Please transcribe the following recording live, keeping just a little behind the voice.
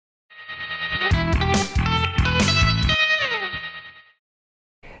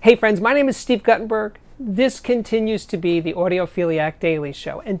Hey friends, my name is Steve Guttenberg. This continues to be the Audiophiliac Daily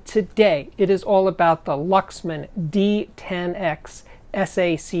Show, and today it is all about the Luxman D10X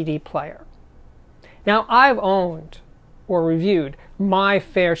SACD player. Now, I've owned or reviewed my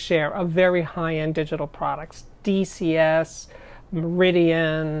fair share of very high-end digital products, DCS,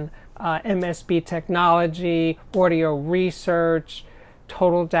 Meridian, MSB Technology, Audio Research,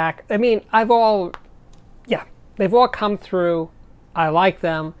 Total DAC. I mean, they've all come through. I like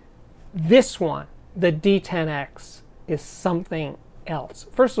them. This one, the D10X, is something else.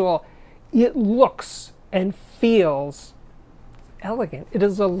 First of all, it looks and feels elegant. It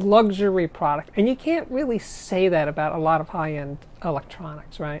is a luxury product, and you can't really say that about a lot of high-end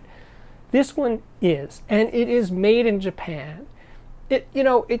electronics, right? This one is, and it is made in Japan.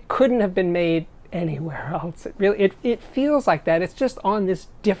 It couldn't have been made anywhere else. It feels like that. It's just on this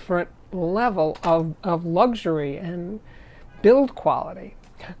different level of luxury and build quality.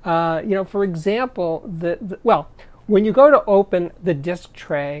 For example, when you go to open the disc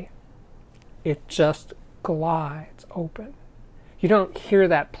tray, it just glides open. You don't hear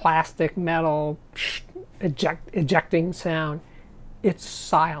that plastic metal ejecting sound. It's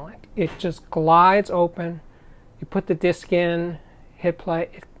silent. It just glides open. You put the disc in, hit play,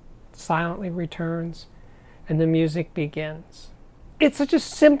 it silently returns, and the music begins. It's such a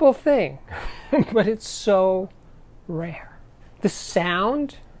simple thing, but it's so rare. The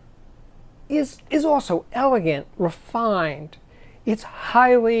sound is also elegant, refined. It's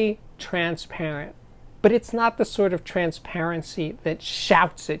highly transparent, but it's not the sort of transparency that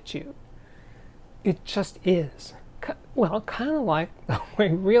shouts at you. It just is. Well, kind of like the way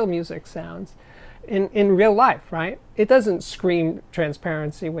real music sounds in real life, right? It doesn't scream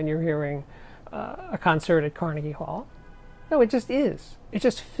transparency when you're hearing a concert at Carnegie Hall. No, it just is. It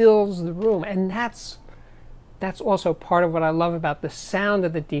just fills the room, and that's also part of what I love about the sound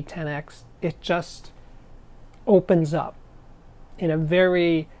of the D10X. It just opens up in a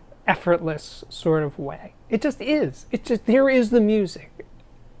very effortless sort of way. It just is. There is the music.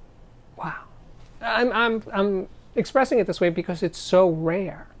 Wow. I'm expressing it this way because it's so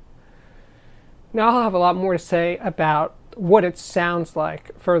rare. Now I'll have a lot more to say about what it sounds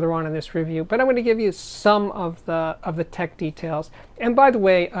like further on in this review, but I'm going to give you some of the tech details. And by the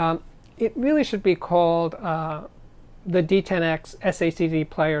way, it really should be called the D10X SACD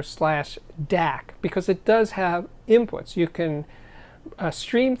player / DAC, because it does have inputs. You can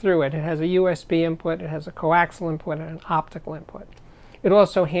stream through it. It has a USB input, it has a coaxial input, and an optical input. It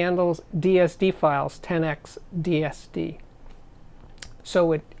also handles DSD files, 10x DSD.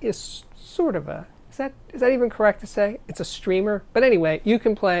 So it is sort of a, is that even correct to say? It's a streamer. But anyway, you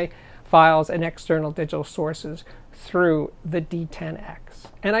can play files and external digital sources through the D10X.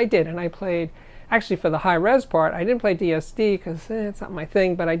 And I did, and I played, actually for the high-res part, I didn't play DSD because it's not my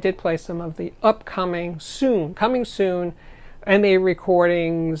thing, but I did play some of the coming soon, MA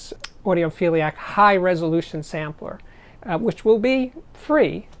Recordings Audiophiliac high-resolution sampler, which will be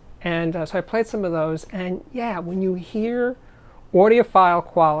free. And so I played some of those, and yeah, when you hear audiophile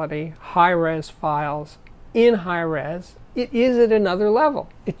quality, high-res files in high-res, it is at another level.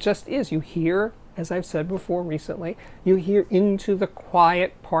 It just is. You hear, as I've said before recently, you hear into the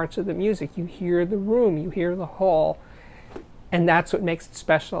quiet parts of the music. You hear the room, you hear the hall, and that's what makes it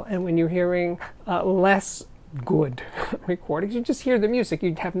special. And when you're hearing less good recordings, you just hear the music.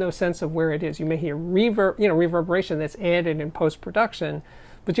 You have no sense of where it is. You may hear reverberation that's added in post-production,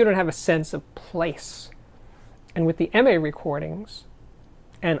 but you don't have a sense of place. And with the MA recordings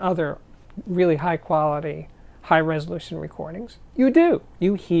and other really high-quality, high-resolution recordings, you do.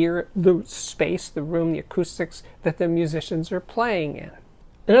 You hear the space, the room, the acoustics that the musicians are playing in.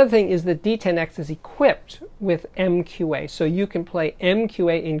 Another thing is the D10X is equipped with MQA, so you can play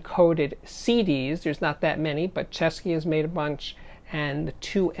MQA-encoded CDs. There's not that many, but Chesky has made a bunch, and the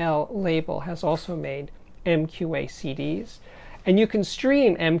 2L label has also made MQA CDs. And you can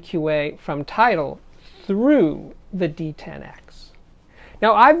stream MQA from Tidal through the D10X.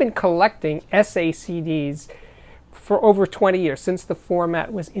 Now, I've been collecting SACDs for over 20 years, since the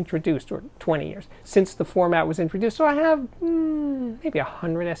format was introduced, or 20 years, since the format was introduced. So I have maybe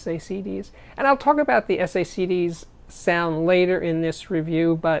 100 SACDs. And I'll talk about the SACDs sound later in this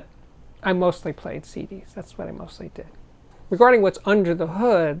review, but I mostly played CDs. That's what I mostly did. Regarding what's under the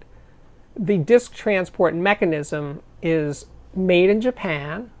hood, the disc transport mechanism is made in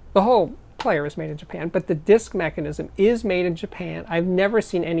Japan. The whole player is made in Japan, but the disc mechanism is made in Japan. I've never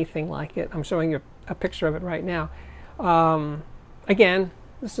seen anything like it. I'm showing you a picture of it right now. Again,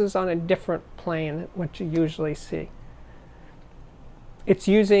 this is on a different plane than what you usually see. It's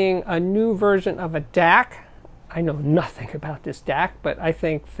using a new version of a DAC I know nothing about this DAC, but I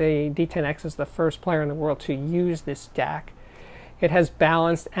think the D10X is the first player in the world to use this DAC. It has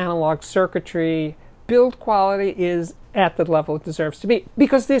balanced analog circuitry. Build quality is at the level it deserves to be,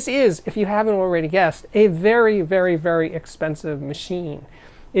 because this is, if you haven't already guessed, a very, very, very expensive machine.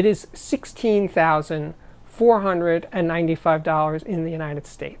 It is $16,495 in the United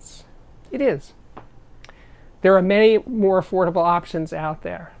States. It is. There are many more affordable options out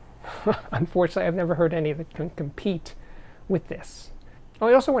there. Unfortunately, I've never heard any that can compete with this.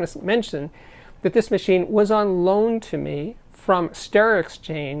 I also want to mention that this machine was on loan to me from Stereo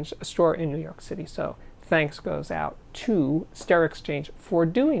Exchange, a store in New York City. So thanks goes out to Stereo Exchange for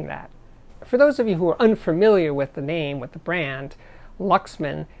doing that. For those of you who are unfamiliar with the name, with the brand,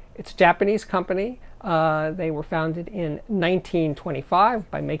 Luxman, it's a Japanese company. They were founded in 1925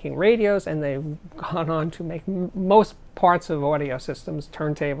 by making radios, and they've gone on to make most parts of audio systems,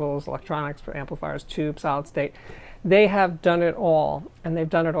 turntables, electronics, amplifiers, tubes, solid state. They have done it all, and they've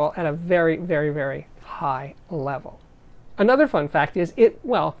done it all at a very, very, very high level. Another fun fact is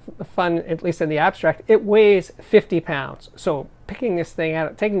fun, at least in the abstract, it weighs 50 pounds. So taking this thing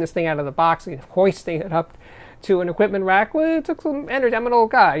out of the box and hoisting it up to an equipment rack, well, it took some energy. I'm an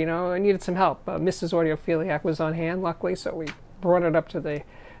old guy, you know, I needed some help. Mrs. Audiophiliac was on hand, luckily, so we brought it up to the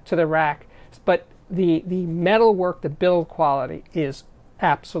rack. But the metal work, the build quality is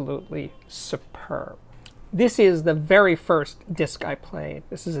absolutely superb. This is the very first disc I played.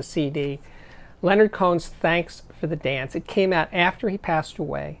 This is a CD. Leonard Cohen's Thanks for the Dance. It came out after he passed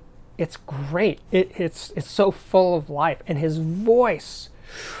away. It's great. It's so full of life. And his voice,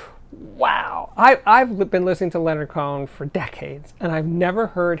 wow. I've been listening to Leonard Cohen for decades, and I've never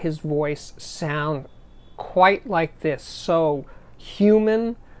heard his voice sound quite like this. So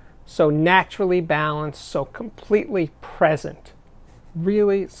human, so naturally balanced, so completely present.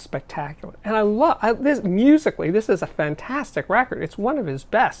 Really spectacular. And I love this musically. This is a fantastic record. It's one of his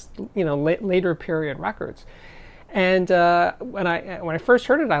best, you know, later period records. And when I first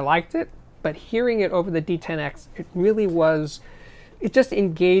heard it, I liked it. But hearing it over the D10X, it really was. It just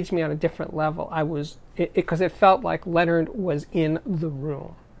engaged me on a different level. Because it felt like Leonard was in the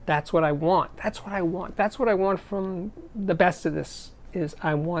room. That's what I want. That's what I want. That's what I want from the best of this. Is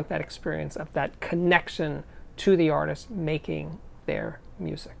I want that experience of that connection to the artist making their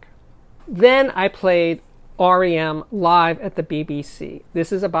music. Then I played REM live at the BBC.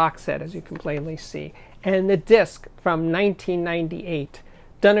 This is a box set, as you can plainly see. And the disc from 1998,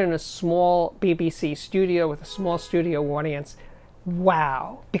 done in a small BBC studio with a small studio audience.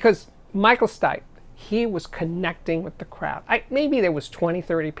 Wow. Because Michael Stipe, he was connecting with the crowd. Maybe there was 20,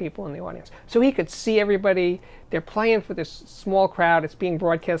 30 people in the audience. So he could see everybody. They're playing for this small crowd. It's being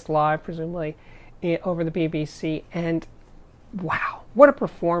broadcast live, presumably, over the BBC. And wow, what a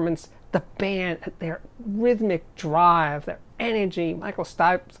performance. The band, their rhythmic drive, their energy, Michael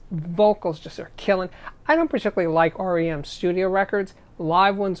Stipe's vocals just are killing. I don't particularly like REM studio records.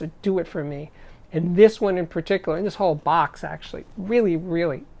 Live ones do it for me. And this one in particular, and this whole box actually, really,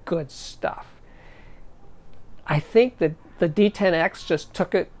 really good stuff. I think that the D10X just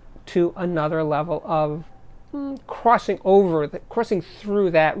took it to another level of crossing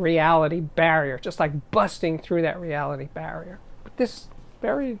through that reality barrier, just like busting through that reality barrier. But this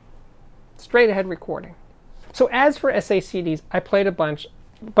very straight ahead recording. So as for SACDs, I played a bunch,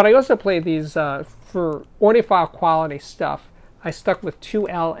 but I also played these for audiophile quality stuff. I stuck with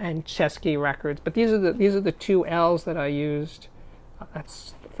 2L and Chesky records, but these are the 2Ls that I used.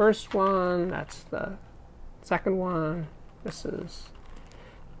 That's the first one. That's the second one. This is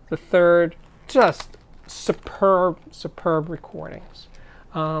the third. Just superb recordings,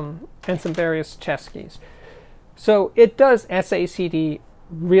 and some various Cheskys. So it does SACD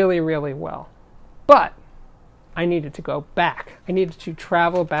really, really well. But I needed to go back. I needed to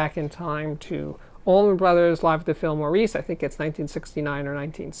travel back in time to Allman Brothers live at the Fillmore East. I think it's 1969 or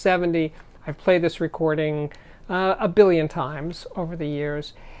 1970. I've played this recording a billion times over the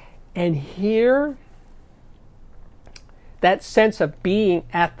years. And here, that sense of being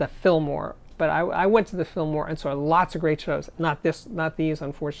at the Fillmore. But I went to the Fillmore and saw lots of great shows. Not these,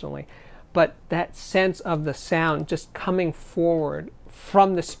 unfortunately. But that sense of the sound just coming forward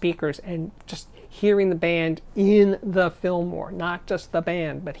from the speakers and just hearing the band in the Fillmore, not just the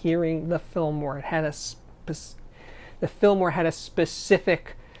band, but hearing the Fillmore. It had the Fillmore had a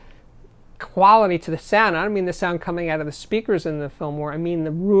specific quality to the sound. I don't mean the sound coming out of the speakers in the Fillmore. I mean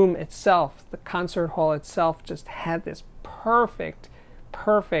the room itself, the concert hall itself, just had this perfect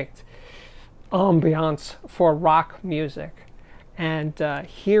ambiance for rock music. And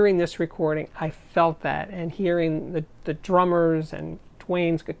hearing this recording, I felt that, and hearing the drummers and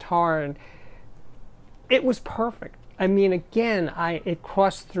Dwayne's guitar, and it was perfect. I mean, again, it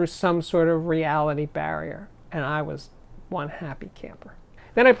crossed through some sort of reality barrier, and I was one happy camper.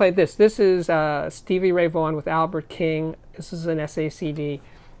 Then I played this. This is Stevie Ray Vaughan with Albert King. This is an SACD,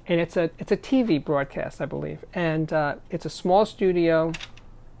 and it's a TV broadcast, I believe. And it's a small studio,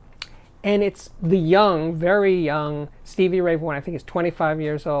 and it's the young, very young Stevie Ray Vaughan, I think he's 25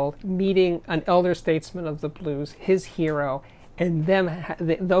 years old, meeting an elder statesman of the blues, his hero, and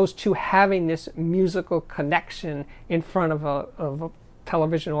those two having this musical connection in front of a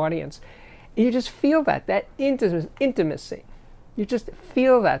television audience. And you just feel that intimacy. You just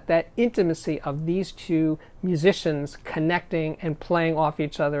feel that intimacy of these two musicians connecting and playing off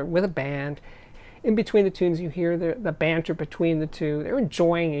each other with a band. In between the tunes, you hear the banter between the two. They're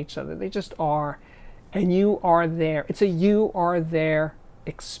enjoying each other. They just are. And you are there. It's a you are there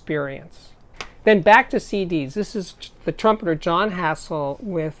experience. Then back to CDs. This is the trumpeter John Hassel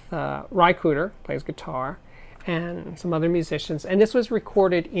with Ry Cooder, plays guitar, and some other musicians. And this was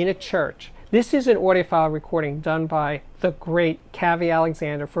recorded in a church. This is an audiophile recording done by the great Cavi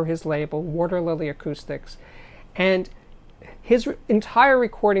Alexander for his label, Water Lily Acoustics. And his entire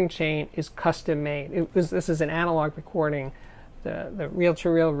recording chain is custom made. This is an analog recording. The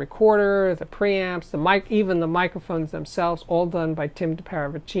reel-to-reel recorder, the preamps, even the microphones themselves, all done by Tim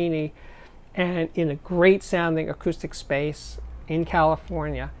DeParavicini, and in a great sounding acoustic space in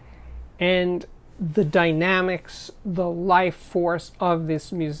California. And the dynamics, the life force of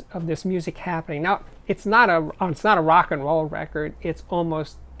this music happening. Now, it's not a rock and roll record. It's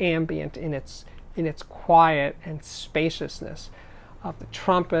almost ambient in its quiet and spaciousness of the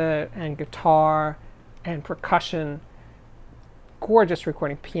trumpet and guitar and percussion. Gorgeous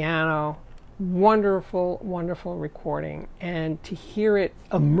recording, piano, wonderful, wonderful recording. And to hear it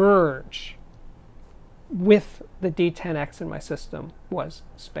emerge with the D10X in my system was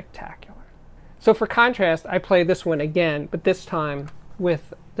spectacular. So for contrast, I play this one again, but this time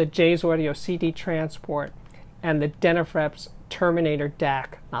with the J's Audio CD transport and the Denafreps Terminator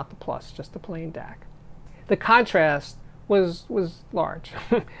DAC, not the Plus, just the plain DAC. The contrast was large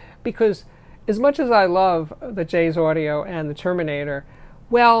because as much as I love the J's Audio and the Terminator,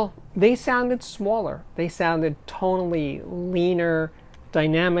 well, they sounded smaller. They sounded tonally leaner,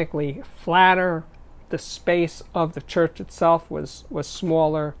 dynamically flatter. The space of the church itself was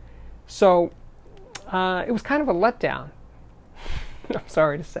smaller. So it was kind of a letdown, I'm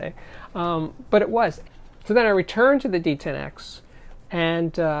sorry to say, but it was. So then I returned to the D10X,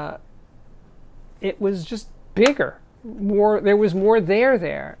 and it was just bigger. There was more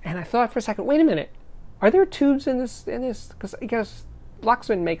there. And I thought for a second, wait a minute, are there tubes in this? Because I guess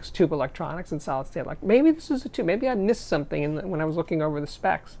Luxman makes tube electronics and solid state. Like maybe this is a tube. Maybe I missed something when I was looking over the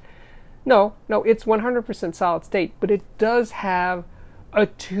specs. No, it's 100% solid state, but it does have a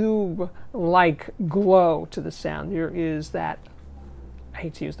tube-like glow to the sound. There is that, I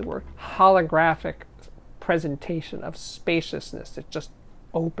hate to use the word, holographic presentation of spaciousness that just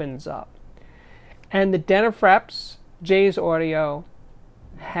opens up. And the Denafreps J's Audio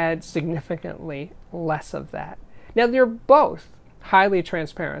had significantly less of that. Now they're both highly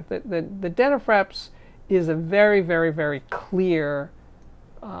transparent. The Denafreps is a very, very, very clear,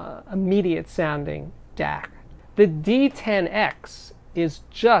 immediate sounding DAC. The D10X is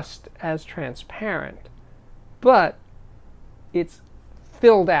just as transparent, but it's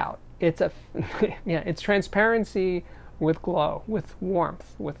filled out. It's it's transparency with glow, with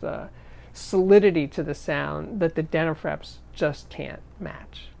warmth, with a solidity to the sound that the Denafreps just can't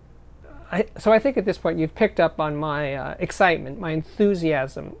match. So I think at this point you've picked up on my excitement, my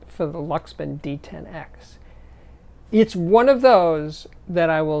enthusiasm for the Luxman D10X. It's one of those that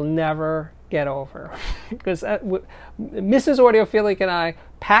I will never get over because Mrs. Audiophilic and I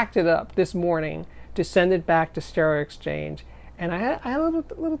packed it up this morning to send it back to Stereo Exchange, and I had a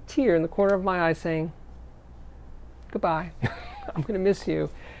little tear in the corner of my eye saying, goodbye, I'm going to miss you.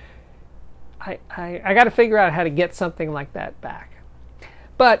 I got to figure out how to get something like that back.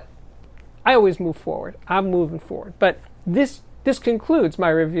 But I always move forward. I'm moving forward. But this concludes my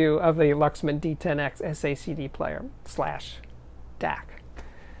review of the Luxman D10X SACD player / DAC.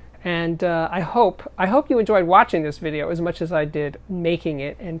 And I hope you enjoyed watching this video as much as I did making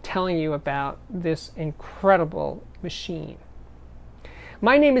it and telling you about this incredible machine.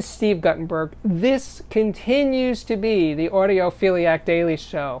 My name is Steve Guttenberg. This continues to be the Audiophiliac Daily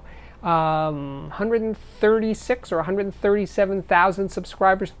Show. 136 or 137,000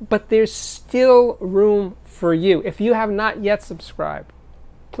 subscribers, but there's still room for you. If you have not yet subscribed,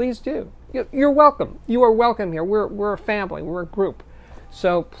 please do. You're welcome. You are welcome here. We're a family. We're a group.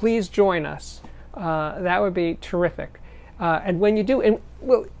 So please join us. That would be terrific. And when you do, and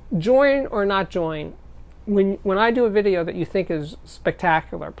well, join or not join, when I do a video that you think is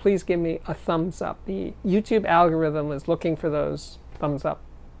spectacular, please give me a thumbs up. The YouTube algorithm is looking for those thumbs up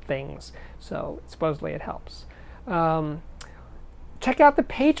things, so supposedly it helps. Check out the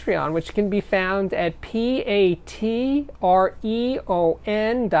Patreon, which can be found at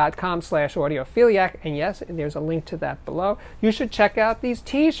patreon.com/audiophiliac, and yes, there's a link to that below. You should check out these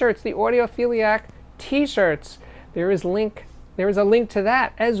t-shirts, the Audiophiliac t-shirts. There is a link to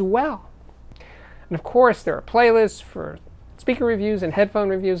that as well. And of course, there are playlists for speaker reviews and headphone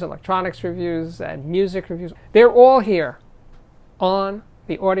reviews, electronics reviews, and music reviews. They're all here on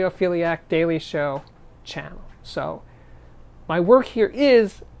the Audiophiliac Daily Show channel. So my work here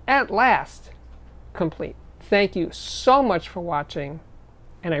is, at last, complete. Thank you so much for watching,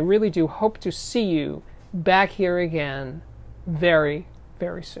 and I really do hope to see you back here again very,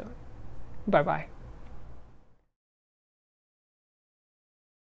 very soon. Bye-bye.